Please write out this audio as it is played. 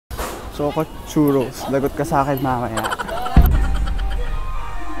So ako churros. Lagot ka sa akin mamaya.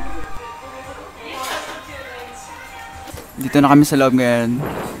 Dito na kami sa loob ngayon.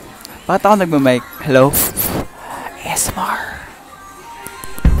 Bakit ako nagmamic? Hello? ASMR.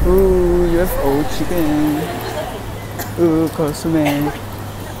 Ooh, UFO chicken. Ooh, consomme.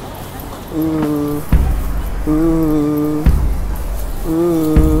 Ooh. Ooh.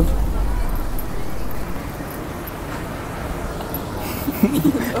 Ooh.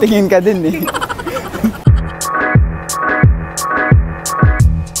 Tingin ka din eh.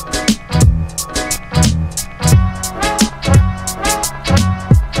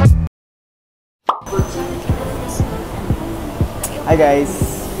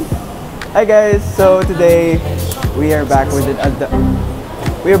 Hi guys. So today we are back with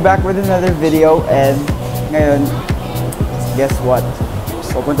another video, and ngayon, guess what?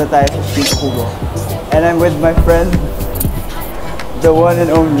 Pupunta tayo sa Shin Okubo. And I'm with my friend, the one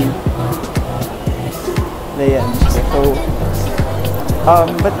and only Leyanne. So,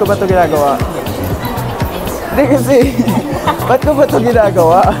 ba't ko ba ito ginagawa? Hindi kasi, ba't ko ba ito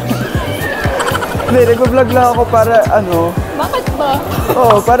ginagawa? Hindi, nag-vlog lang ako para ano. Bakit ba?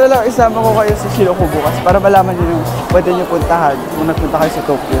 Oo, para lang isama ko kayo sa Shin Okubo bukas para malaman nyo yung pwede nyo puntahan kung nagpunta kayo sa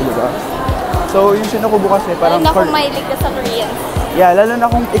Tokyo, diba? So, yung Shin Okubo kasi parang... Lalo na kung mahilig ka sa Korean. Yeah, lalo na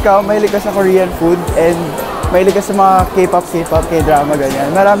kung ikaw mahilig ka sa Korean food and mahilig ka sa mga K-pop, K-drama,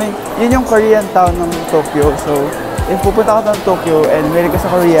 ganyan. Maraming, yun yung Korean town ng Tokyo. So, if pupunta ka ng Tokyo and mahilig ka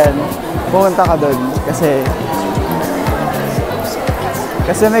sa Korean, pupunta ka doon. Kasi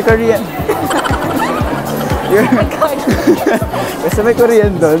may Korean. Kasi may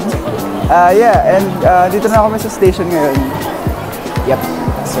Korean doon. Yeah, and dito na kami sa station ngayon. Yep.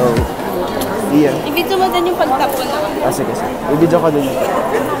 So, yeah. I-video mo din yung pag-tap mo na. Sige. I-video ko din.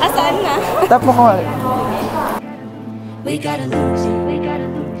 Saan na? Tap mo ko. We gotta lose it, we gotta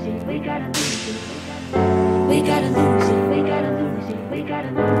lose it, we gotta lose it. We gotta lose it, we gotta lose it, we gotta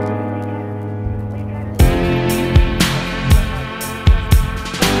lose it.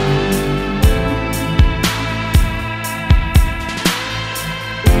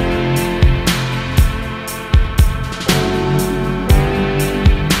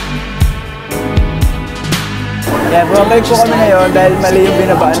 Yeah, bumabalik po kami ngayon dahil mali yung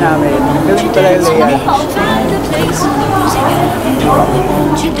binabaan namin. Gawin pala yung Leyanne.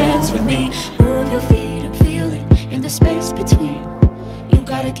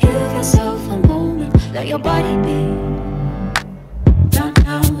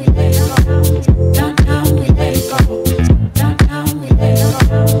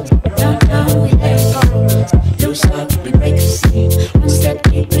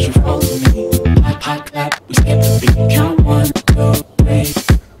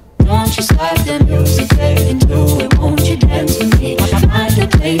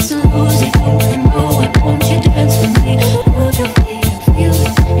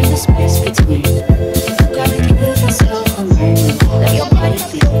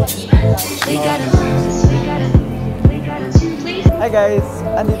 Hi guys!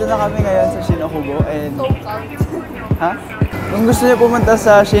 Andito na kami ngayon sa Shin Okubo and... Ha? Kung gusto niyo pumunta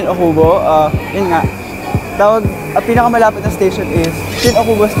sa Shin Okubo, yun nga. Pinakamalapit na station is Shin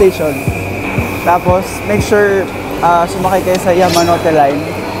Okubo Station. Tapos, make sure sumakay kayo sa Yamanote Line.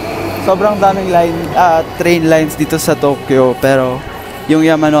 Sobrang daming train lines dito sa Tokyo, pero yung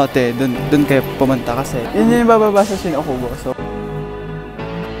Yamanote, dun kayo pumunta kasi. Yun yung bababa sa Shin Okubo. So,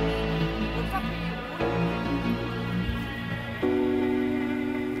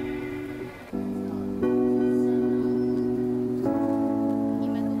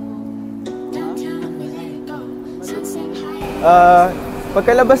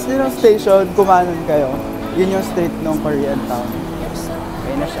 pagkalabas nyo ng station, kumanan kayo. Yun yung street ng Korean town.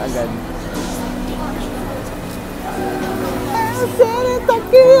 Kaya na siya agad.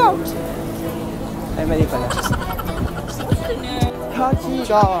 Ay, mali pala.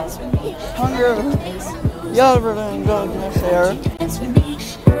 Hachiga, hunger, yalbering, goodness air.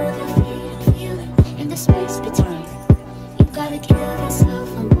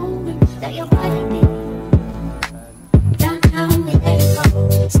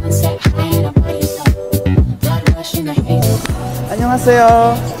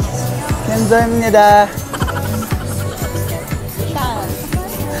 안녕하세요. 켄저입니다.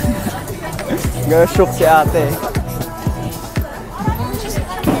 Shook si ate.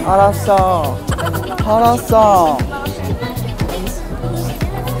 알았어.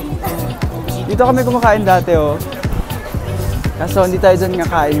 Dito kami kumakain dati oh. Kaso hindi tayo dyan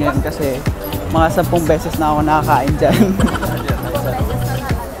kakain yan kasi mga 10 beses na ako nakakain dyan.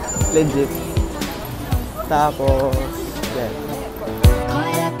 Legit. Tapos, yeah.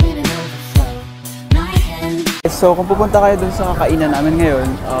 so kung pupunta kayo dun sa kakainan namin ngayon,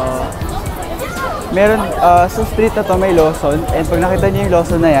 meron sa street na to may Lawson, and pag nakita niyo yung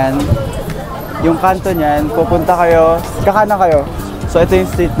Lawson na yan, yung kanto niyan, pupunta kayo, kakanan kayo. So ito yung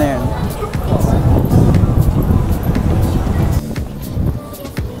street na yan.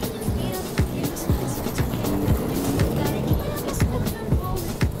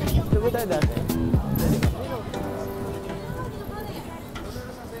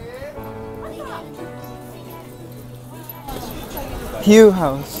 Hugh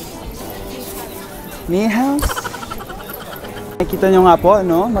House. Ni House. Nakikita nyo nga po,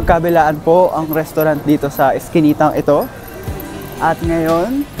 no? Magkabilaan po ang restaurant dito sa eskinitang ito. At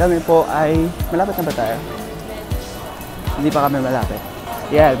ngayon, kami po ay... Malapit na ba tayo? Hindi pa kami malapit.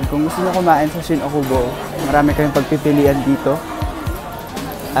 Yan, kung gusto nyo kumain sa Shin Okubo, marami kayong pagpipilian dito.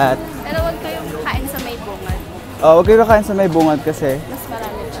 At... Pero huwag kayong kain sa may bungad. Huwag kayong kain sa may bungad kasi... Mas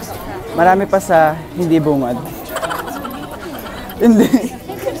marami pa sa... Marami pa sa hindi bungad. Hindi.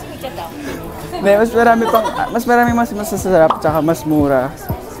 Mas marami mas masasarap tsaka mas mura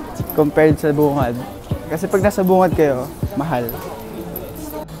compared sa bungad. Kasi pag nasa bungad kayo, mahal.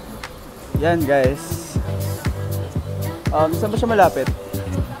 Yan guys. Saan ba siya malapit?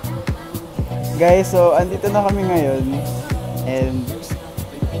 Guys, so andito na kami ngayon. And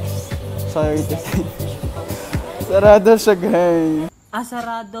sorry to say. Sarado siya guys.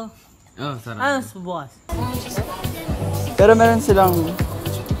 Sarado. Oh, sarado. Bukas. Pero meron silang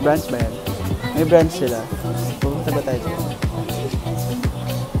branch ba yan? May branch sila. Pupunta ba tayo dyan?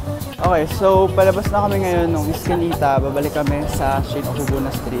 Okay, so palabas na kami ngayon ng Eskinita. Babalik kami sa Shin Okubo na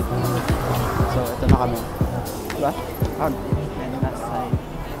street. So, ito na kami. Diba? Hug. And last side.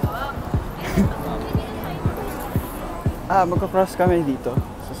 Magka-cross kami dito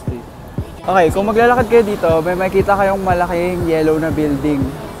sa street. Okay, kung maglalakad kayo dito, may makikita kayong malaking yellow na building.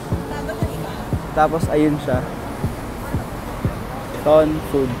 Tapos, ayun siya. Ton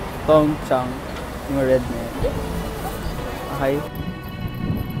Food. Tong Chang. Yung red na yun. Okay.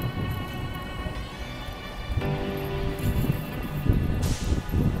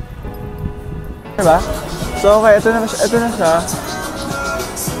 Diba? So, okay. Ito na siya.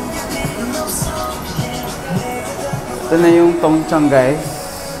 Ito na yung Tong Chang, guys.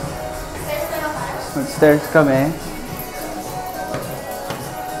 Mag-stairs kami.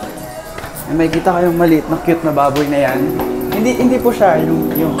 May kita kayong maliit na cute na baboy na yan. Hindi po siya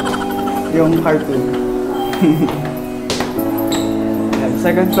yung cartoon.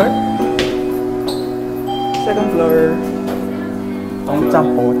 Second floor. Second floor.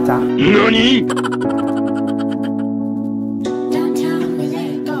 Tongchang pocha. NANI?! Downtown, we let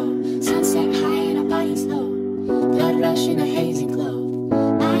it go. Sunset high and our bodies low. Blood rush in a hazy glow.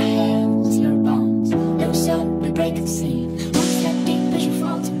 My hands, your bones. Loose up, we break the scene. One step deep as you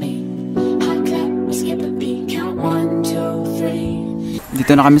fall to me. Hot clap, we skip a beat. Count 1, 2, 3.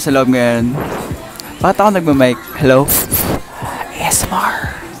 Dito na kami sa loob ngayon. Bakit ako nagmamic? Hello?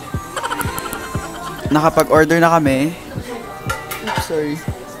 ASMR. Nakapag-order na kami. Oops, sorry.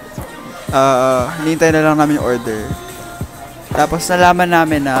 Hinihintay na lang namin yung order. Tapos nalaman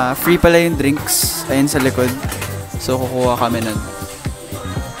namin na free pala yung drinks. Ayun sa likod. So kukuha kami nun.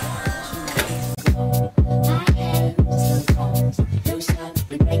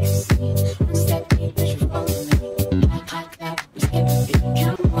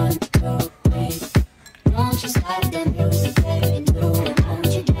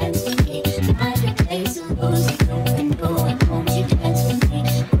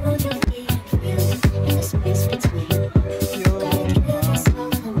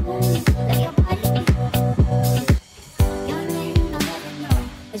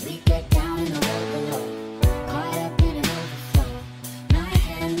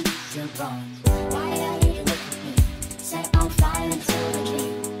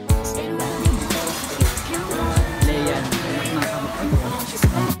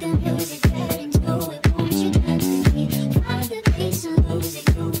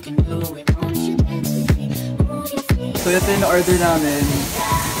 So ito yung order namin.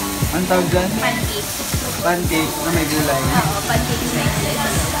 Anong tawag dyan? Pancake. Pancake na may gulay. Oo, pancake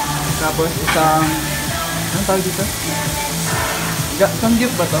slices. Tapos isang... Anong tawag dito?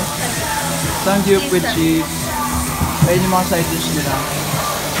 Samgyup ba to? Samgyup with cheese. Ayun yung mga side dish nila.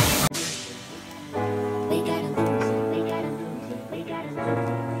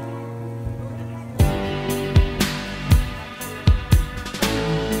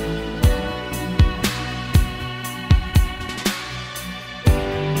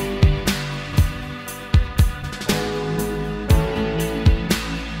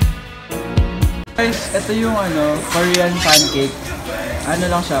 Guys, ito yung Korean pancake. Ano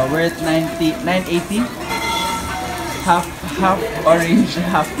lang siya, worth 980. half orange,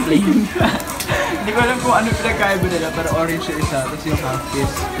 half plain. Hindi ko alam kung ano pinagkaiba nila, pero orange yung isa, tapos yung half is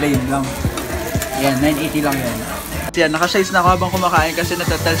plain lang. Yan, 980 lang yan. Yan, naka-size na ako habang kumakain kasi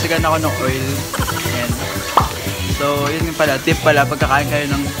natatalsikan ako ng oil. Yan. So, yun yung pala, tip pala, pagkakain kayo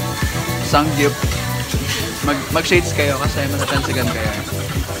ng sangyup, mag-shades kayo kasi matatalsikan kayo.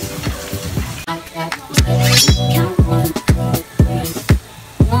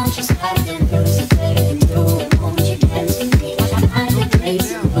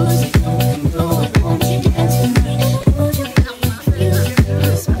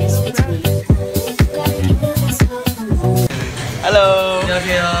 Hello!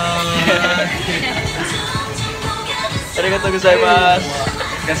 Arigatou gozaimasu!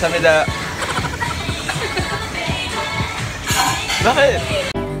 Kamsahamnida! Bakit?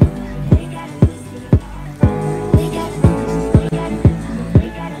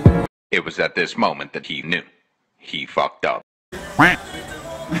 It was at this moment that he knew. He fucked up.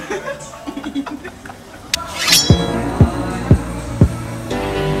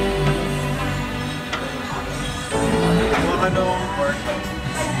 Anong pork?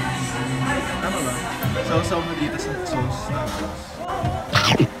 Tama ba? Sausaw mo dito sa sauce.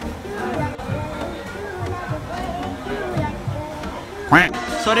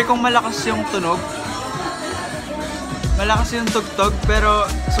 Sorry kung malakas yung tunog. Malakas yung tugtog, pero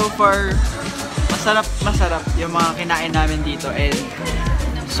so far masarap yung mga kinain namin dito. And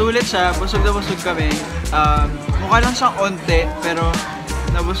sulit siya, busog na busog kami. Mukha lang siyang onte, pero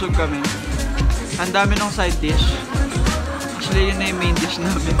nabusog kami. Ang dami ng side dish. Actually, yun na yung main dish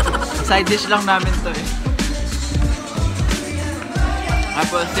namin. Side dish lang namin to eh.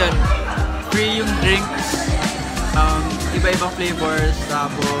 Tapos yun, free yung drinks. Iba-ibang flavors.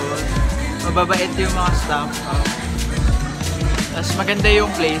 Tapos, mababait yung mga staff. Tapos maganda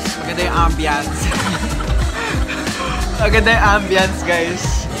yung place. Maganda yung ambience. Maganda yung ambience,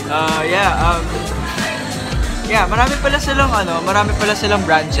 guys. Yeah, marami pala silang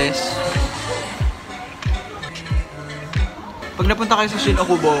branches. Pag napunta kayo sa Shin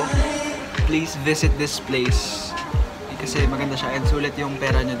Okubo, please visit this place. Kasi maganda siya and sulit yung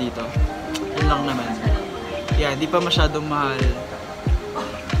pera nyo dito. Yun lang naman. Yeah, di pa masyadong mahal.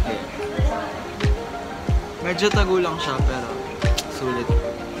 Medyo tago lang siya pero sulit.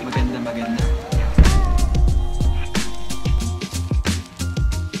 Maganda.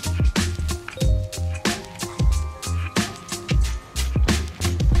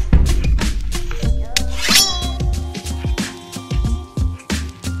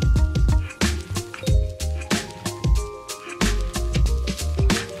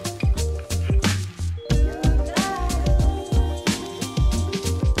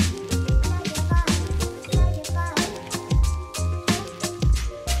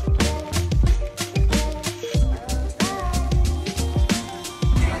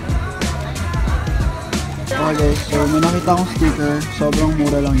 Okay guys, so may nakita akong sticker, sobrang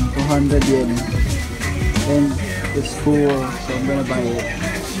mura lang yun, 200 yen. And it's cool, so I'm gonna buy it.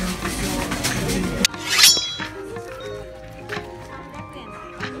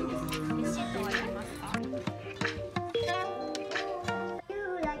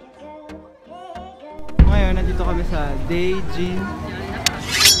 Ngayon, nandito kami sa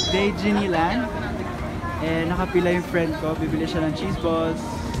Leyanne. And nakapila yung friend ko, bibili siya ng cheese balls.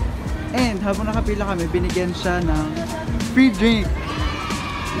 And habang nakapila kami, binigyan siya ng free drink.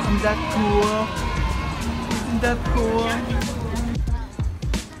 Isn't that cool? Isn't that cool?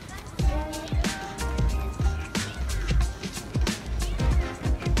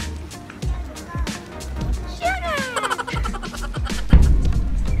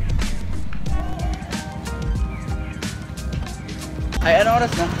 Ay, anong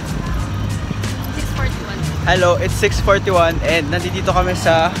oras na? 6:41. Hello, it's 6:41 and nandito kami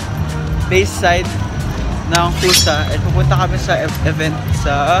sa base side ng Kusa at pupunta kami sa event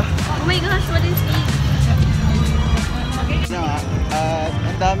sa... Oh my gosh, what is this?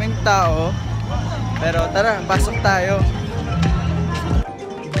 Ang daming tao pero tara, pasok tayo.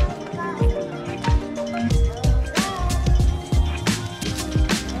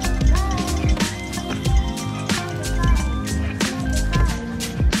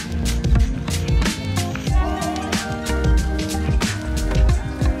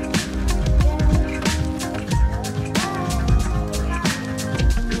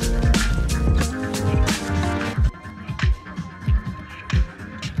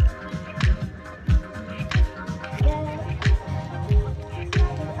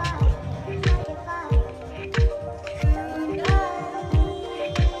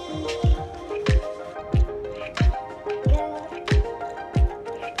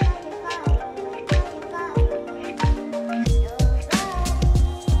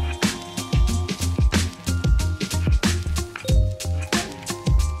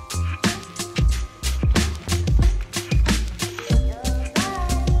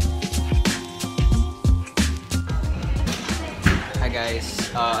 guys,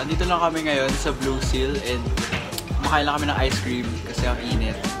 andito lang kami ngayon sa Blue Seal and makain lang kami ng ice cream kasi ang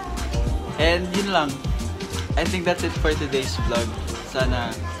init. And yun lang. I think that's it for today's vlog.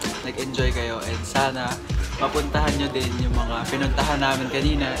 Sana nag-enjoy kayo and sana mapuntahan nyo din yung mga pinuntahan namin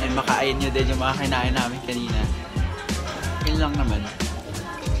kanina and makain nyo din yung mga kinain namin kanina. Yun lang naman.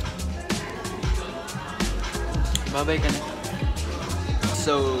 Bye-bye ka na.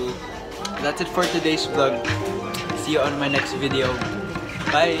 So, that's it for today's vlog. See you on my next video.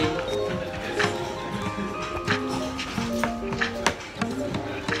 Bye!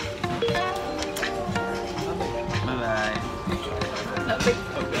 Bye-bye. Bye-bye.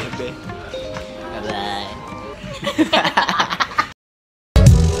 Bye-bye.